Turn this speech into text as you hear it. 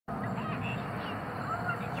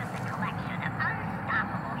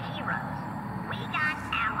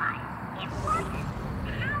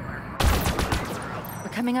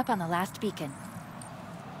coming up on the last beacon.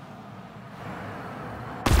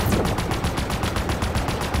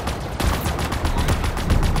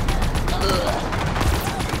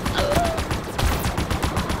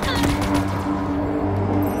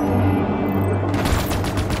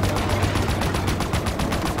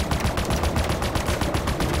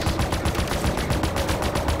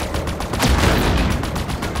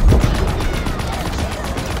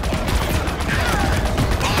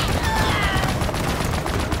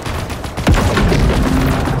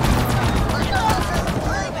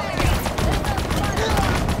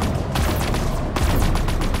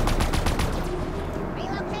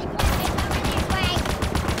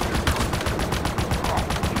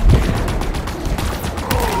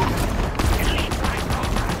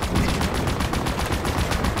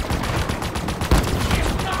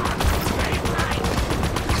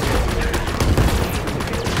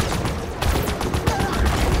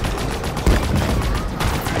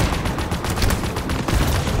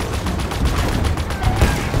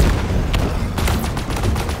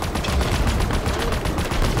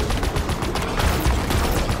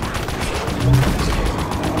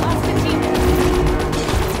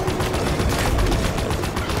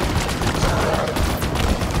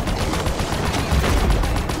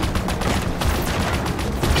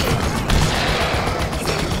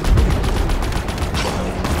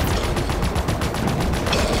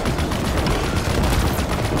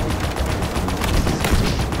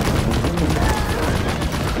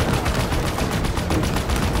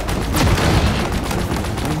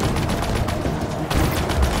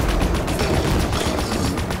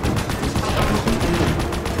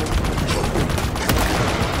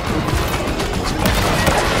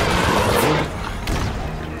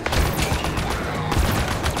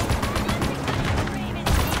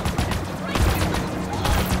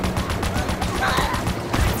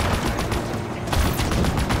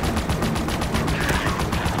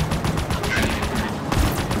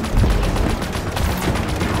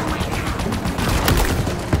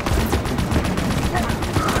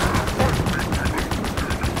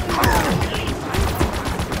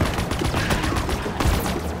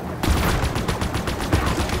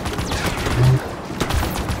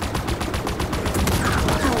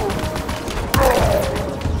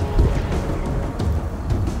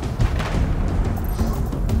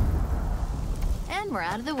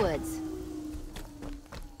 Out of the woods.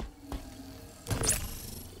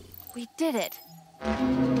 We did it.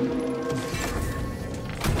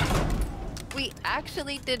 We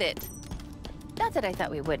actually did it. Not that I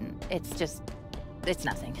thought we wouldn't. It's just, it's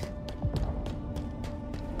nothing.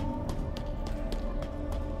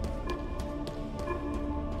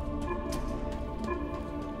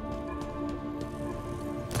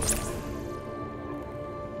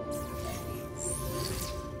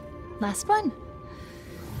 Last one.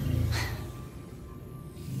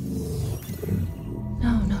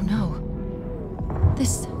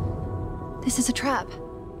 This is a trap.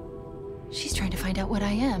 She's trying to find out what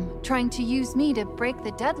I am, trying to use me to break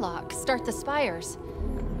the deadlock, start the Spires.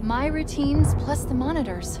 My routines plus the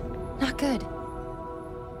monitors. Not good.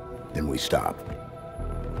 Then we stop.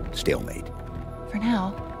 Stalemate. For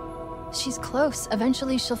now. She's close.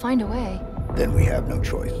 Eventually she'll find a way. Then we have no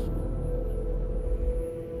choice.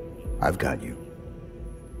 I've got you.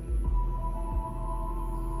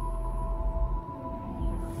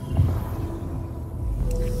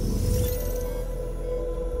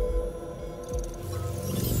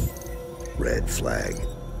 Red flag.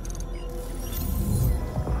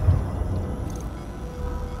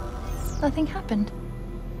 Nothing happened.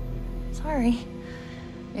 Sorry.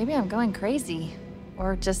 Maybe I'm going crazy.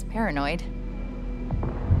 Or just paranoid.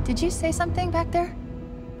 Did you say something back there?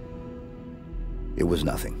 It was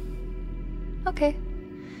nothing. Okay.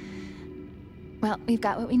 Well, we've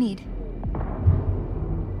got what we need.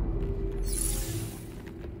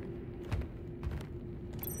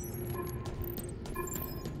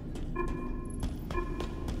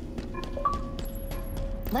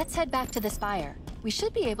 Let's head back to the Spire. We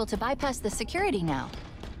should be able to bypass the security now.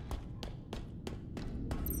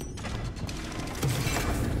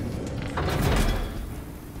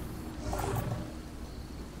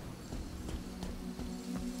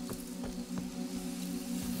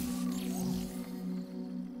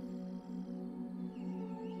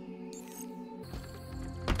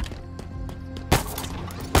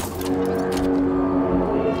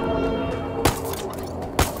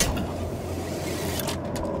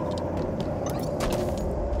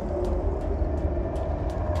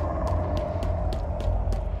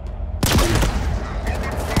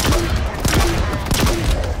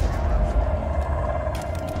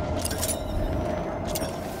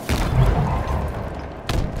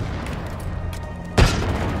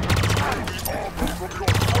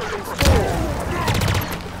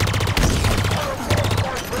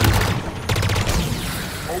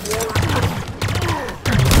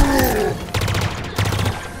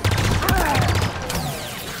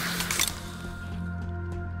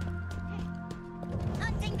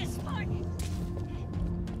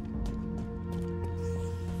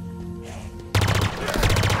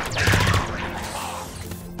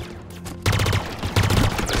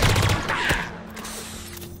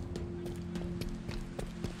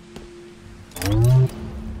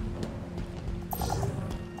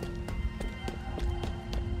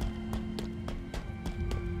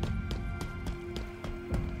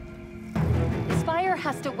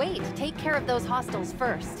 care of those hostiles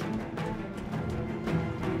first.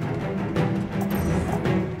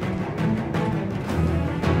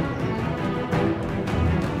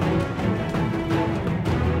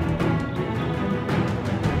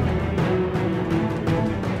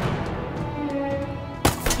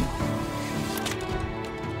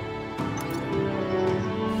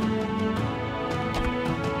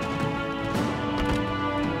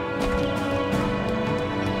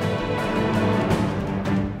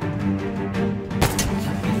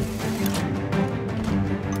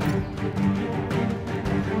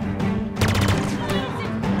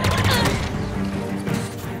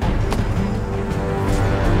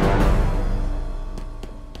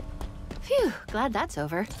 Glad that's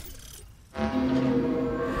over.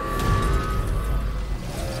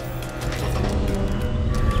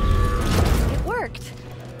 It worked.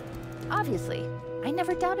 Obviously. I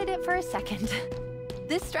never doubted it for a second.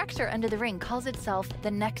 This structure under the ring calls itself the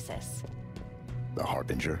Nexus. The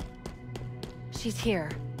Harbinger? She's here.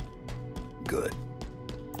 Good.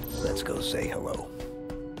 Let's go say hello.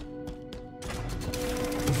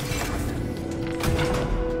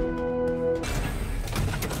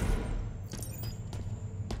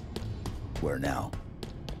 Where now?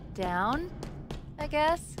 Down, I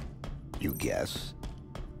guess? You guess?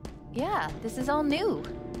 Yeah, this is all new.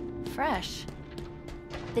 Fresh.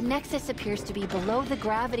 The Nexus appears to be below the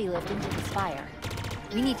gravity lift into the Spire.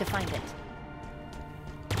 We need to find it.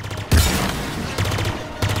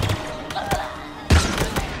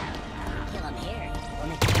 Kill him here.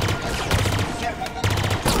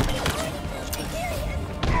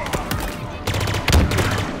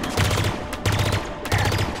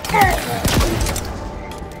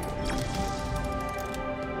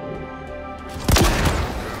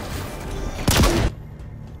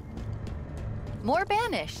 More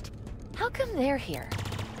Banished. How come they're here?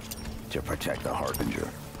 To protect the Harbinger.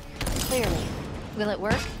 Clearly. Will it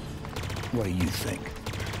work? What do you think?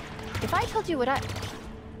 If I told you what I...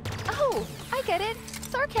 Oh, I get it.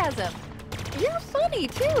 Sarcasm. You're funny,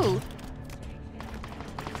 too.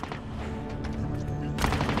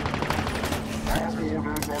 Our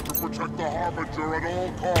orders are to protect the Harbinger at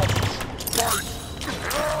all costs. Fight!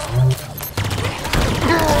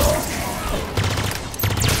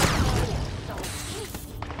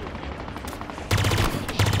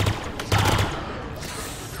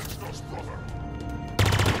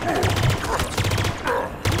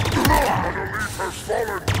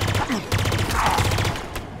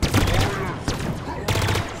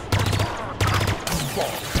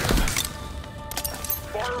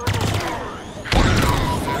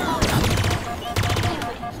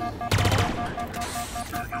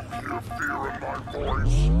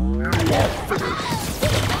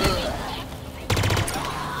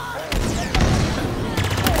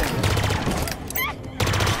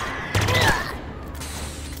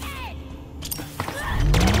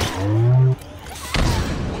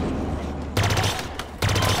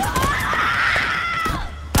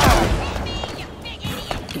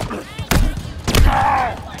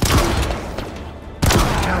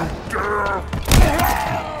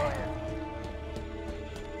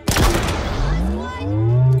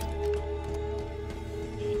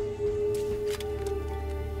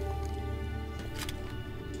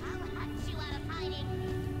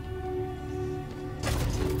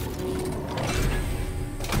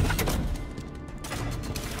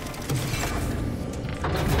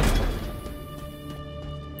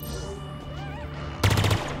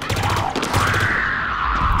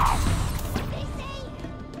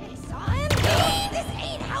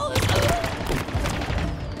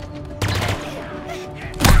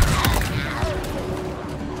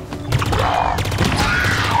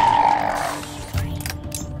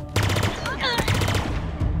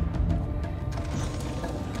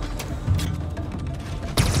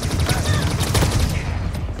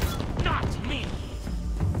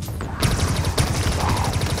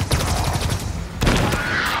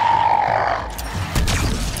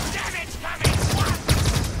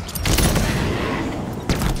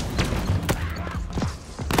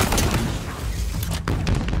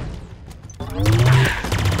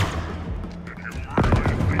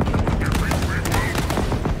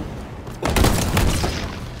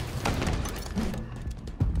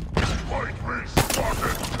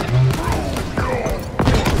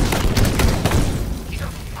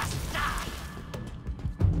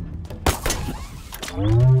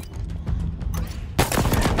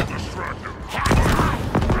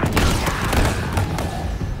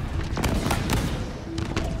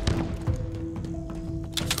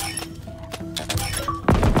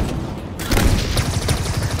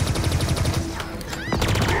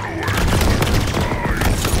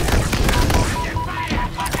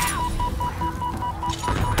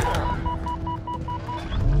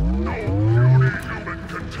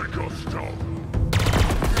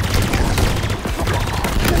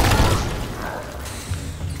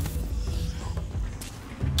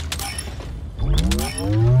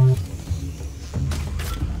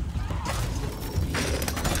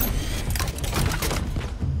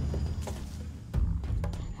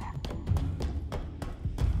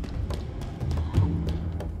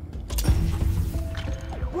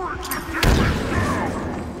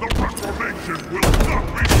 engine will not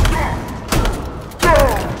be stopped!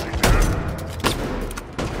 Down!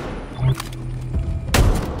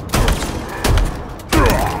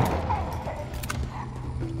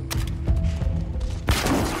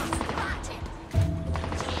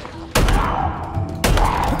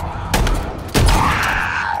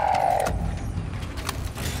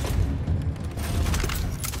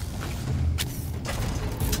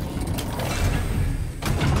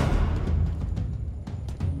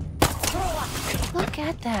 Look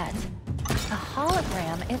at that. A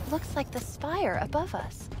hologram. It looks like the Spire above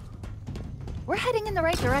us. We're heading in the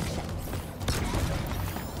right direction.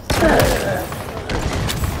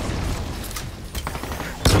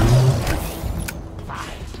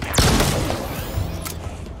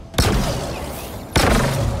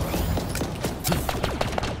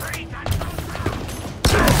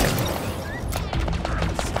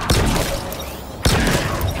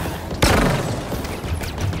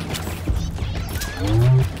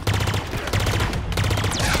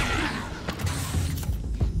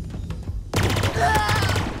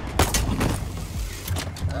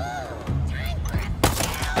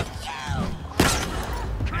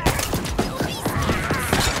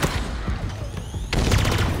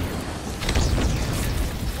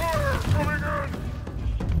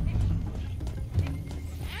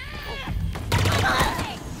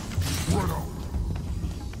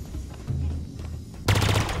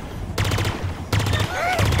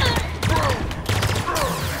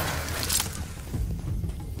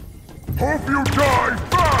 Hope you die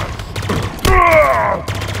fast!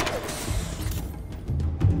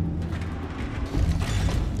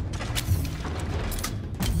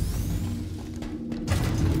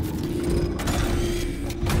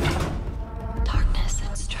 Darkness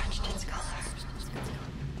had stretched its color.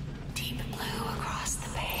 Deep blue across the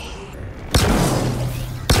bay.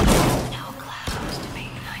 No clouds to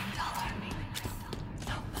make night duller.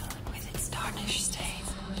 No moon with its tarnished stain.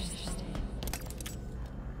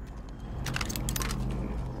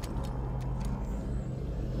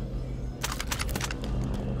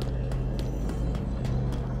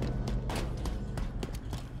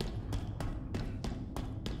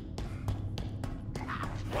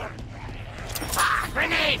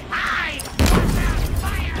 Grenade! Hide!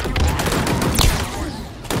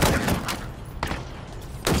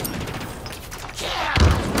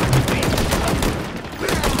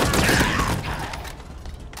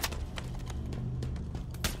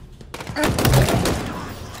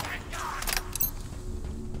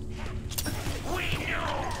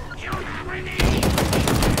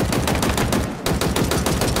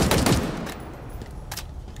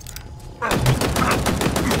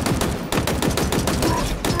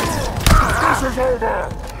 This is over!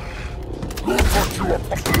 We'll put you up.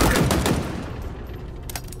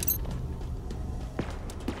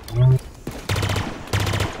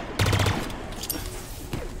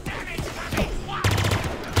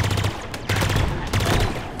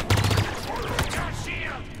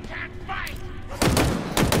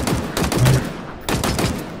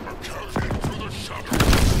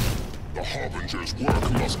 The Harbinger's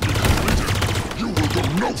work must be completed. You will go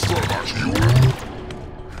no further, human!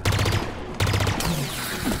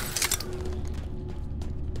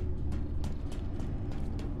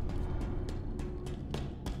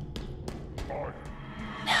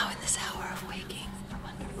 Now in this hour of waking from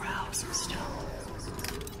under brows of stone,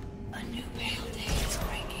 a new pale day is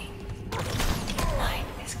breaking. Night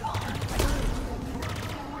is gone.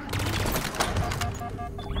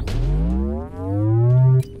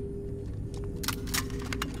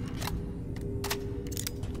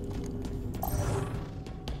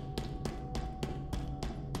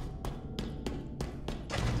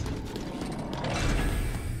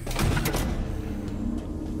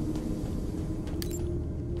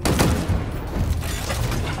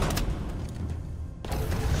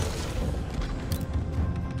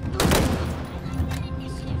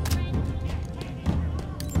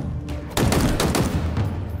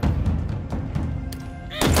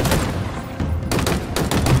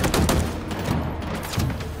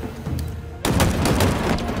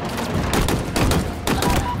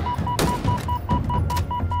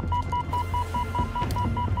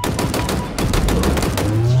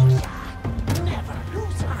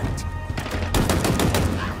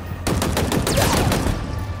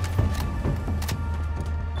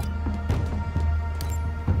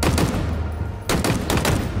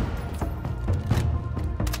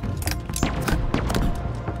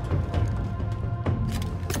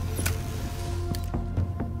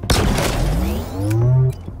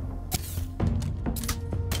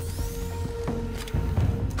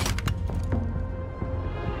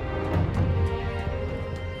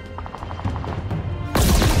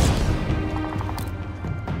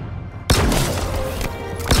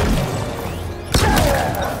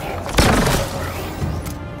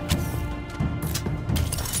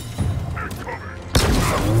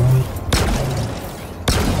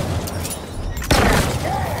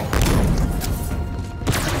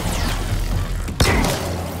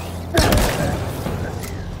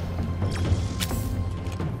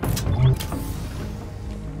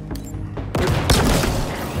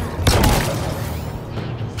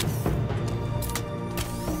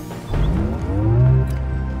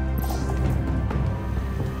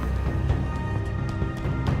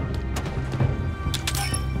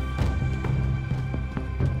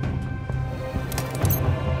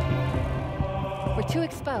 too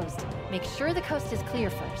exposed. Make sure the coast is clear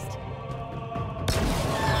first.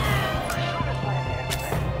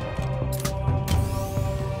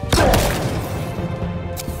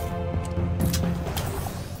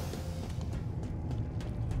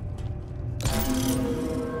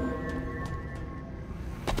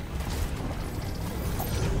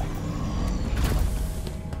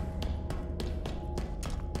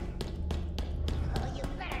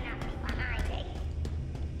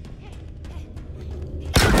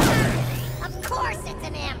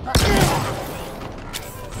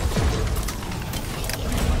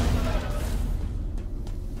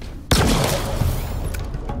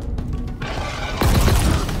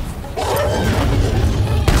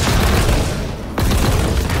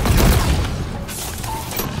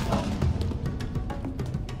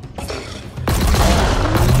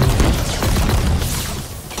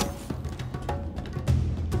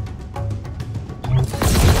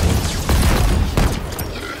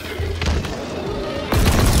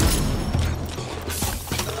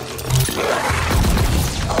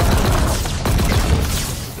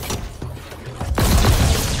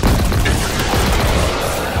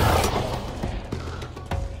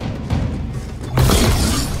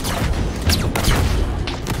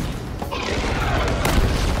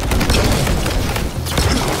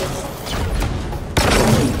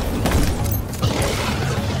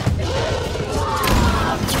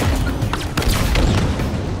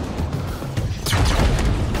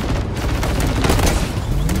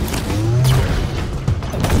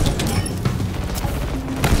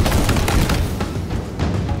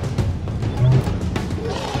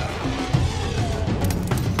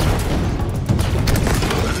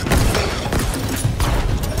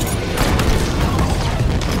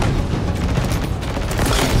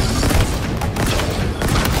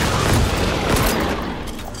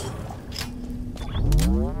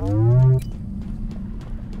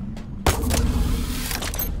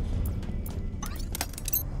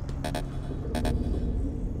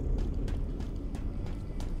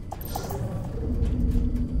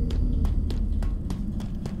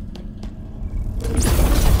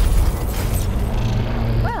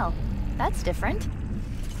 That's different.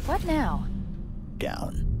 What now?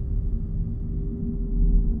 Down.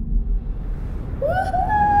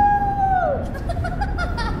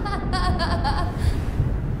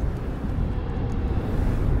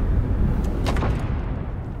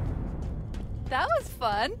 That was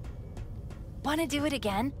fun. Want to do it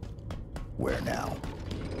again? Where now?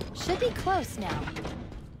 Should be close now.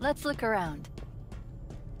 Let's look around.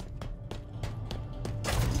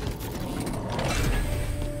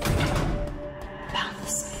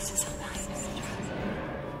 Boundless spaces of night.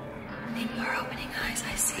 In your opening eyes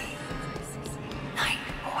I see night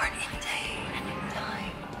born in day and in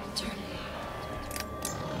time eternity.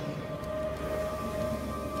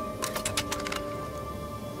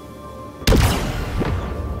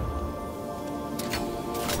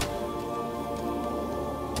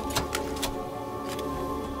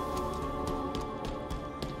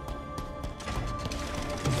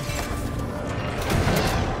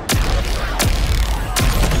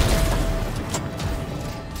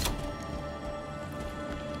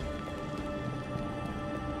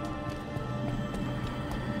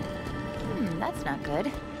 That's not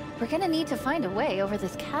good. We're gonna need to find a way over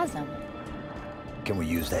this chasm. Can we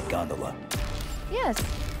use that gondola? Yes.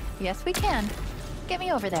 Yes, we can. Get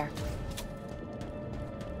me over there.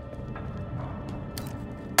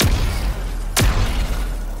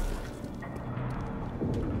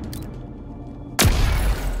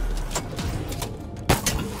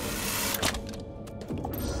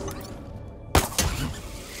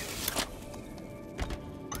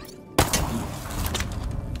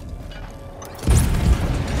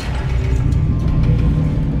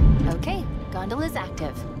 Is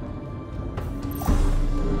active.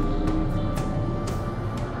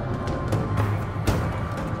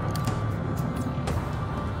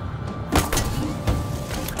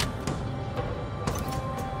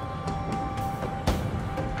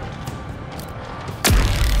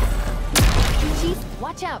 Chief,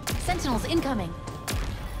 watch out! Sentinels incoming!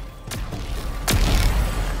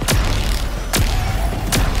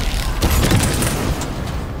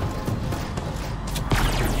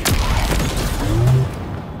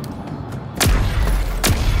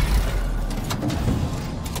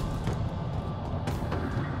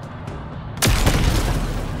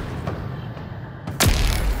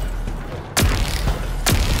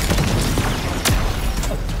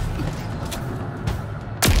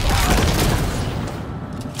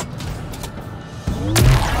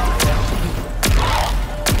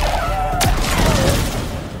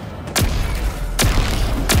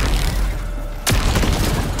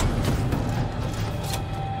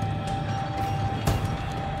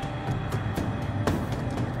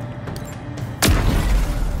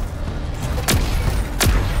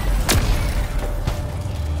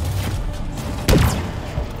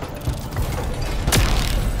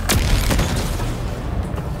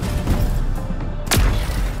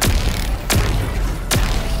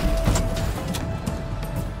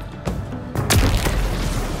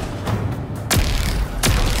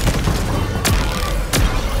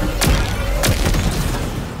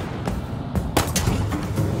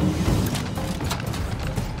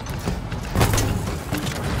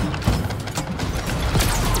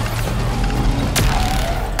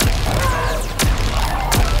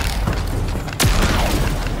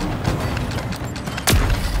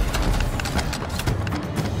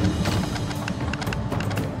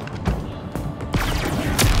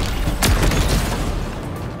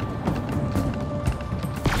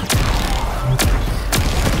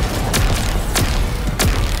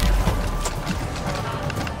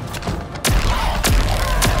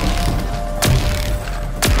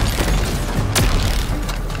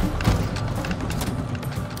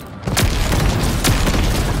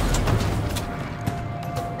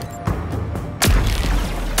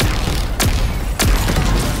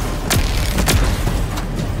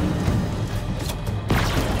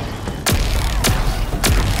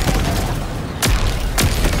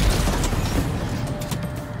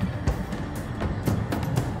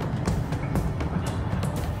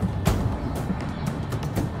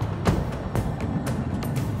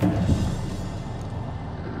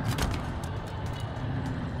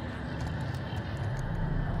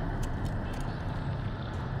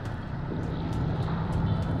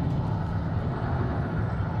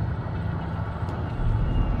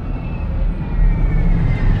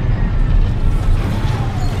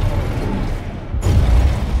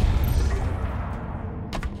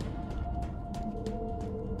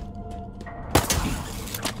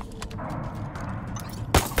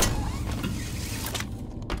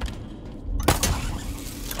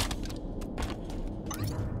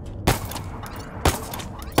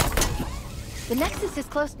 The Nexus is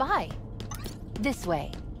close by. This way.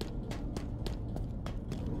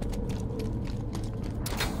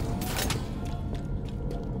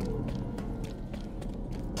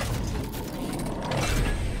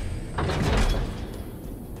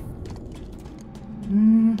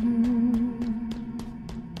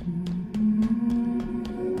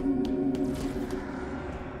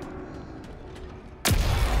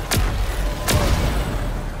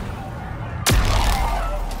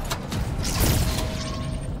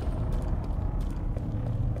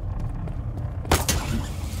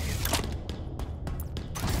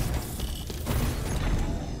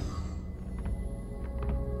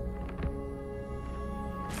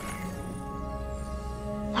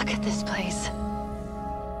 Look at this place.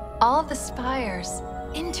 All the spires,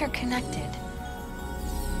 interconnected.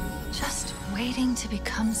 Just waiting to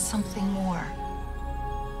become something more.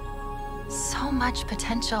 So much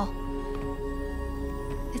potential.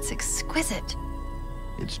 It's exquisite.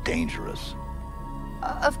 It's dangerous.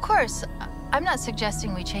 Of course, I'm not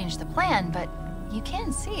suggesting we change the plan, but you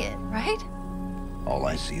can see it, right? All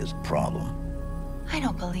I see is problem. I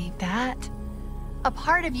don't believe that. A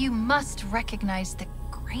part of you must recognize the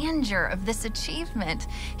grandeur of this achievement.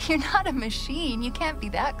 You're not a machine. You can't be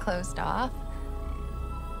that closed off.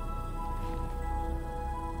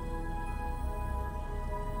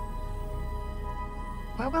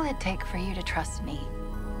 What will it take for you to trust me?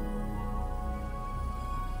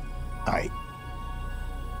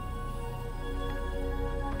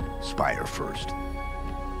 Spire first.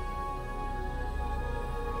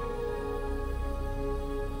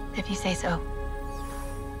 If you say so.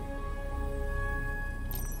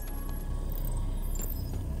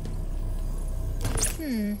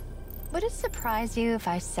 Would it surprise you if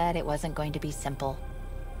I said it wasn't going to be simple?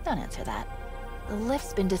 Don't answer that. The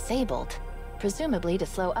lift's been disabled, presumably to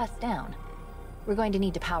slow us down. We're going to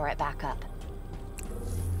need to power it back up.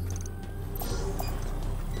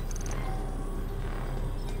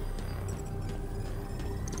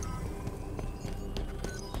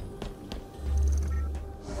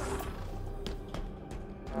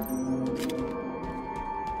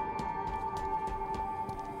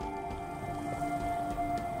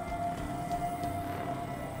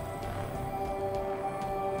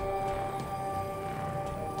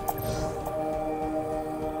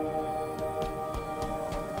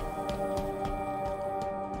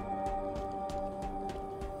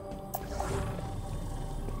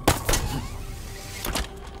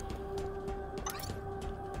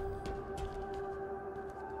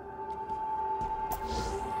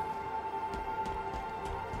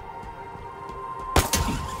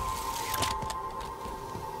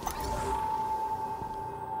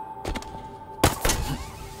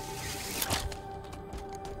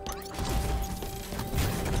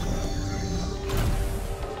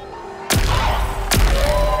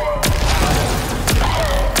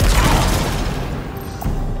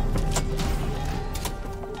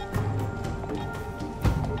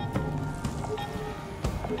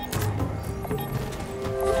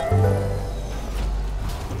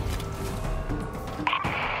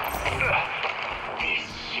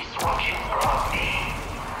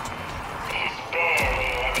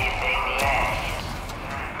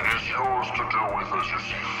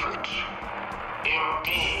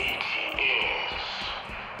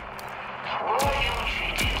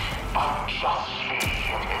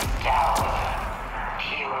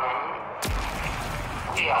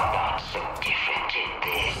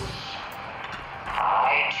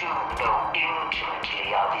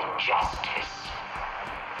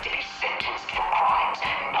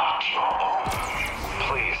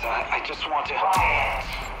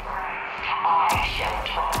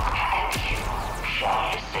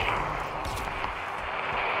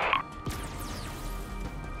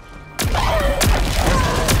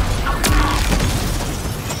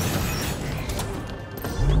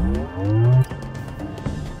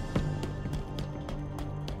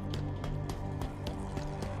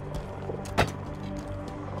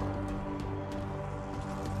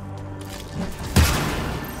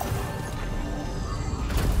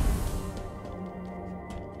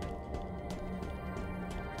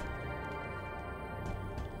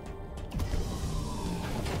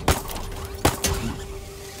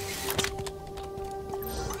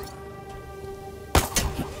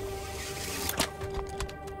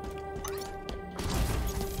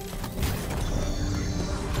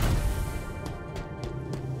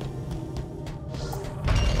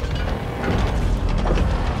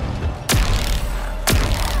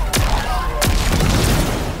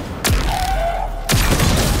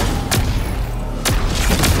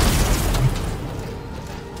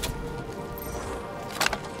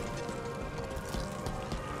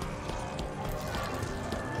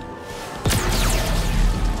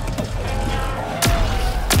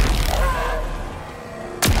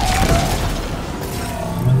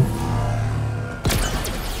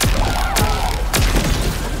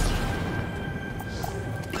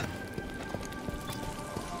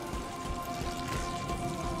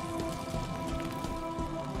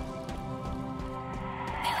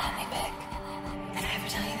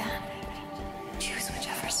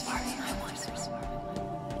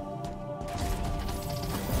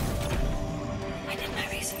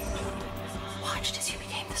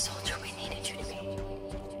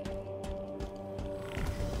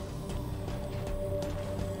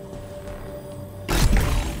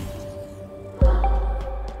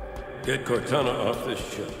 Get Cortana off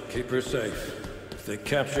this ship. Keep her safe. If they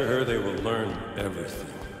capture her, they will learn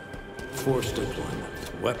everything. Force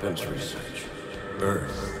deployment, weapons research,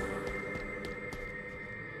 Earth.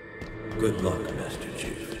 Good luck, Master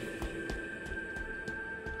Chief.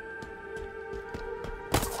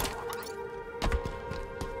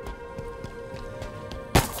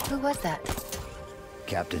 Who was that?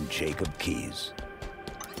 Captain Jacob Keyes.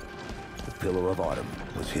 The Pillar of Autumn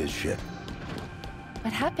was his ship.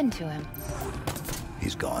 What happened to him?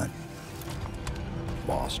 He's gone.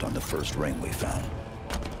 Lost on the first ring we found.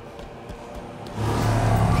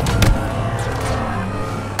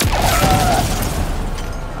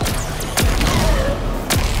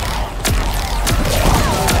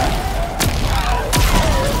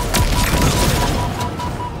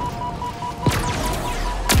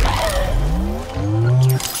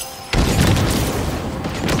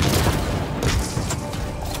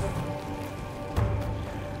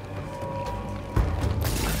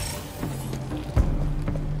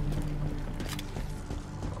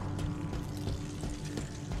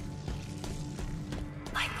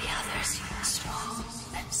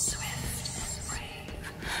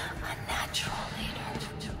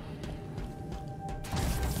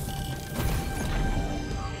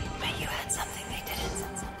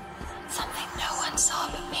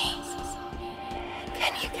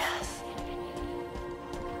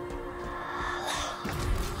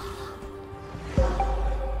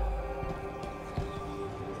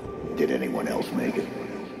 Did anyone else make it?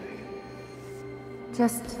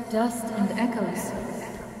 Just dust and echoes.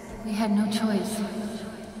 We had no choice.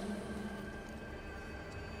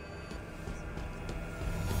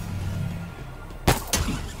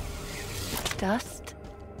 Dust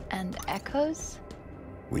and echoes?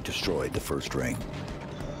 We destroyed the first ring.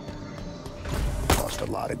 Lost a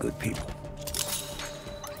lot of good people.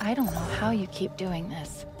 I don't know how you keep doing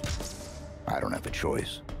this. I don't have a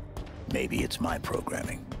choice. Maybe it's my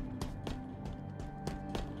programming.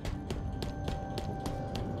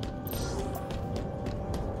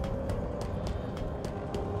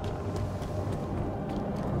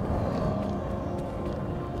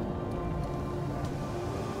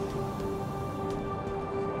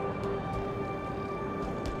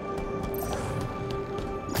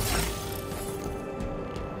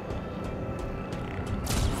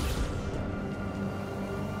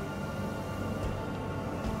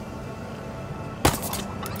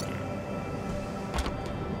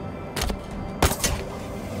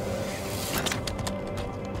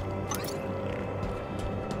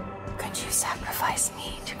 Sacrifice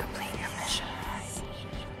me to complete your mission.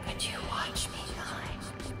 Could you watch me die?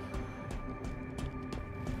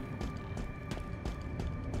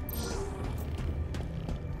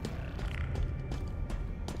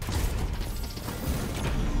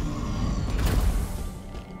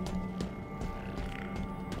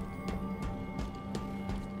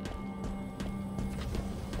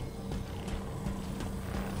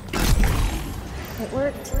 It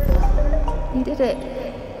worked. You did it.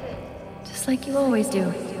 Just like you always do.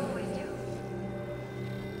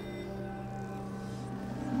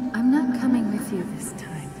 I'm not coming with you this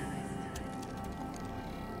time.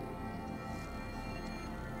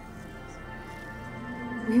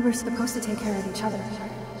 We were supposed to take care of each other.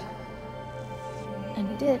 And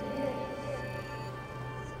we did.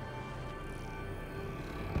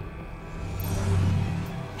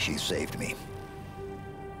 She saved me.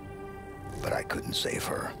 But I couldn't save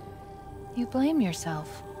her. You blame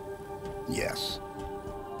yourself. Yes.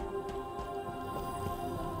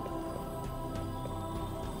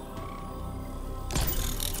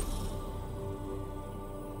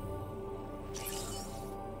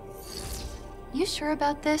 You sure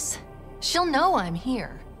about this? She'll know I'm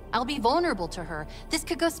here. I'll be vulnerable to her. This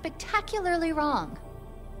could go spectacularly wrong.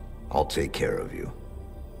 I'll take care of you.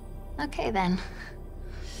 Okay, then.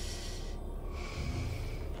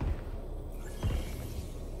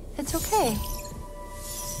 It's okay.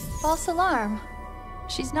 False alarm.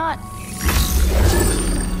 She's not...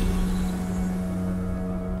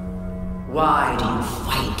 Why do you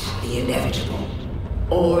fight the inevitable?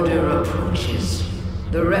 Order approaches.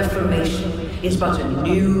 The Reformation is but a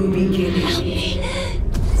new beginning.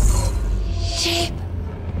 Sheep.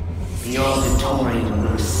 The auditorium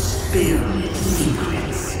will spill its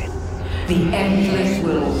secrets. The Endless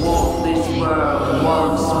will walk this world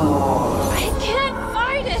once more. I can't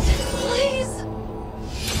fight it! Please!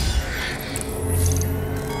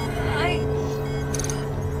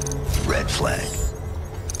 Red flag.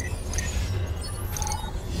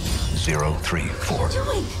 034. What are you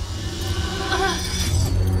doing?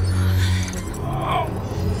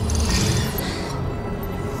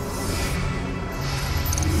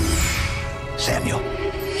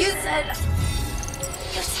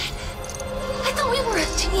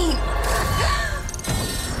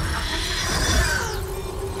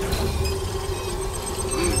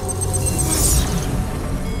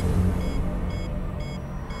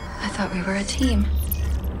 thought we were a team.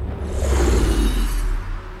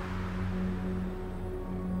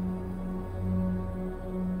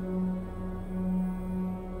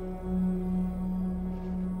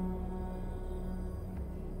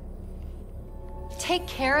 Take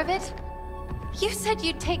care of it? You said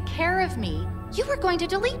you'd take care of me. You were going to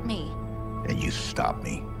delete me. And you stopped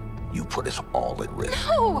me. You put us all at risk.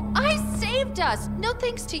 No! I saved us! No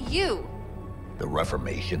thanks to you! The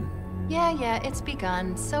Reformation? Yeah, it's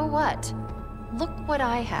begun. So what? Look what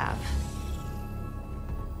I have.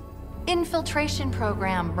 Infiltration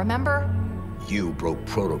program, remember? You broke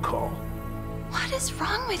protocol. What is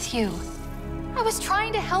wrong with you? I was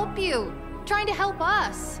trying to help you. Trying to help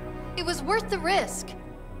us. It was worth the risk.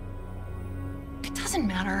 It doesn't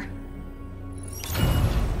matter.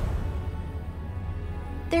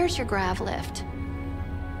 There's your Grav-Lift.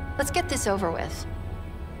 Let's get this over with.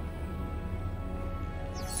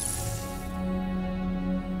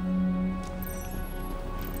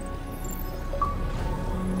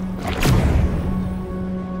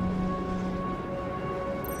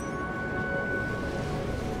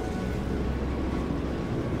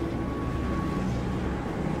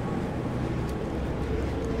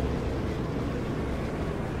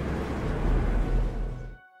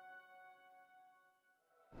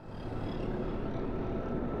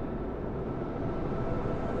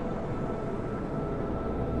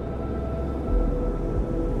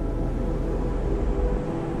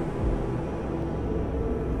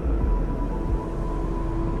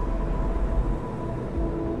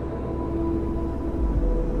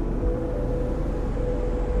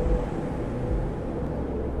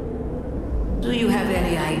 Do you have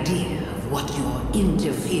any idea of what you're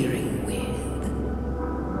interfering with?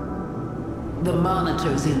 The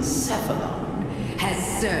Monitor's encephalon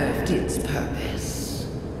has served its purpose.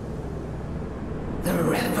 The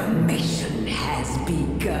Reformation has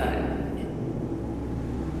begun.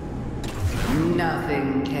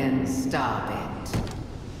 Nothing can stop it.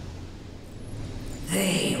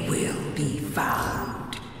 They will be found.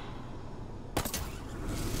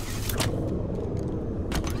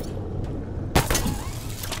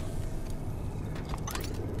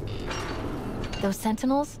 Those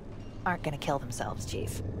Sentinels aren't gonna kill themselves,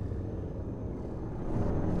 Chief.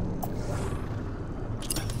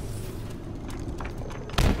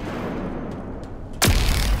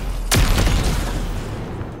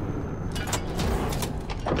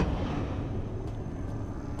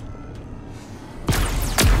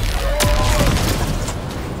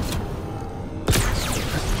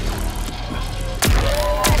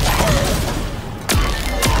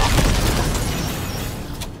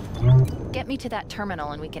 Get me to that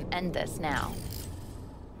terminal and we can end this now.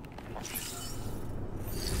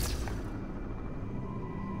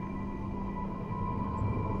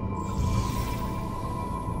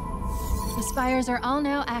 The Spires are all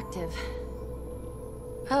now active.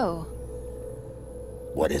 Oh,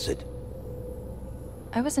 What is it?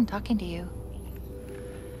 I wasn't talking to you.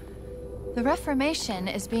 The Reformation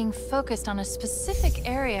is being focused on a specific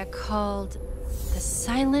area called the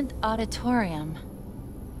Silent Auditorium.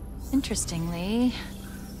 Interestingly,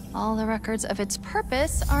 all the records of its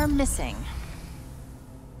purpose are missing.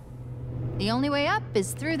 The only way up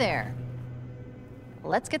is through there.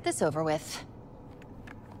 Let's get this over with.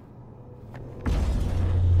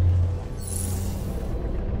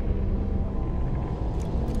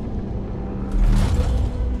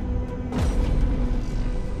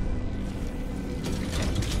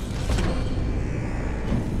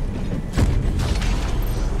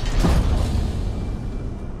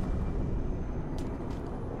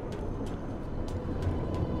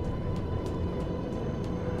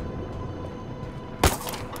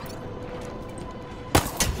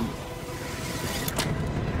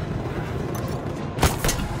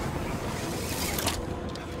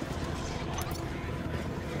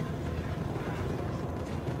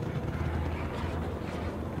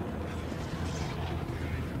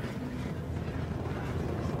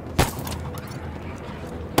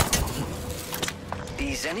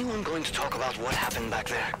 Is anyone going to talk about what happened back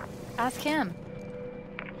there? Ask him.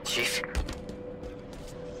 Chief?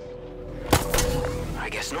 I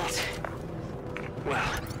guess not. Well,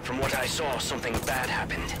 from what I saw, something bad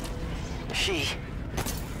happened.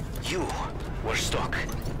 You were stuck.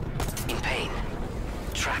 In pain.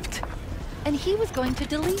 Trapped. And he was going to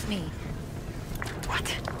delete me.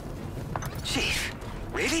 What? Chief?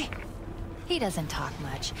 Really? He doesn't talk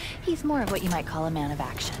much. He's more of what you might call a man of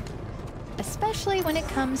action. Especially when it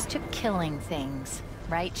comes to killing things.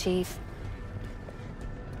 Right, Chief?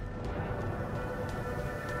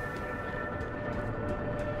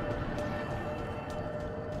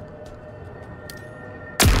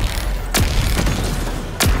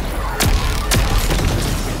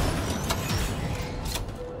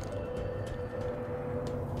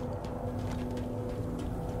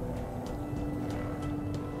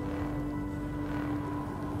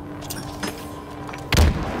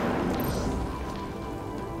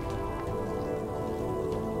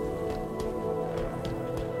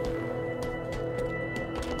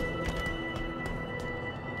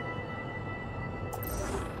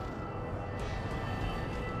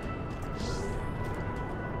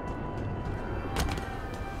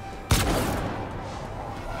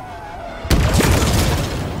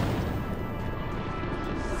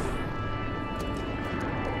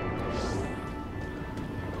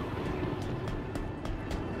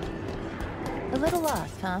 little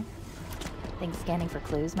lost, huh? Think scanning for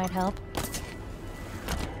clues might help?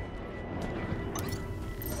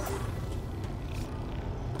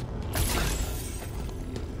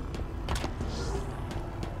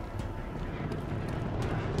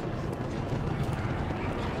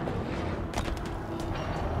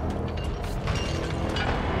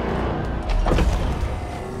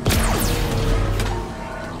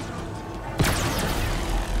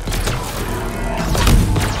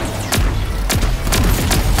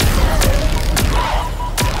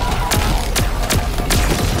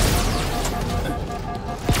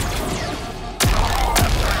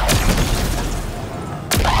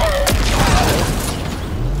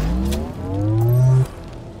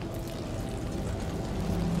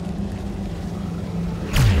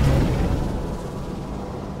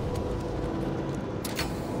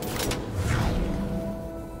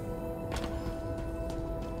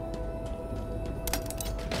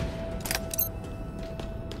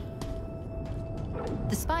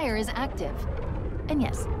 The Spire is active. And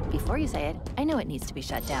yes, before you say it, I know it needs to be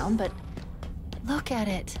shut down, but look at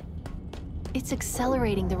it. It's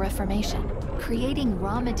accelerating the Reformation, creating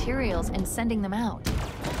raw materials and sending them out.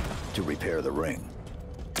 To repair the ring.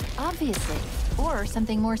 Obviously. Or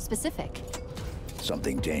something more specific.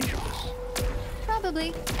 Something dangerous. Probably.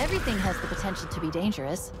 Everything has the potential to be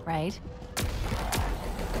dangerous, right?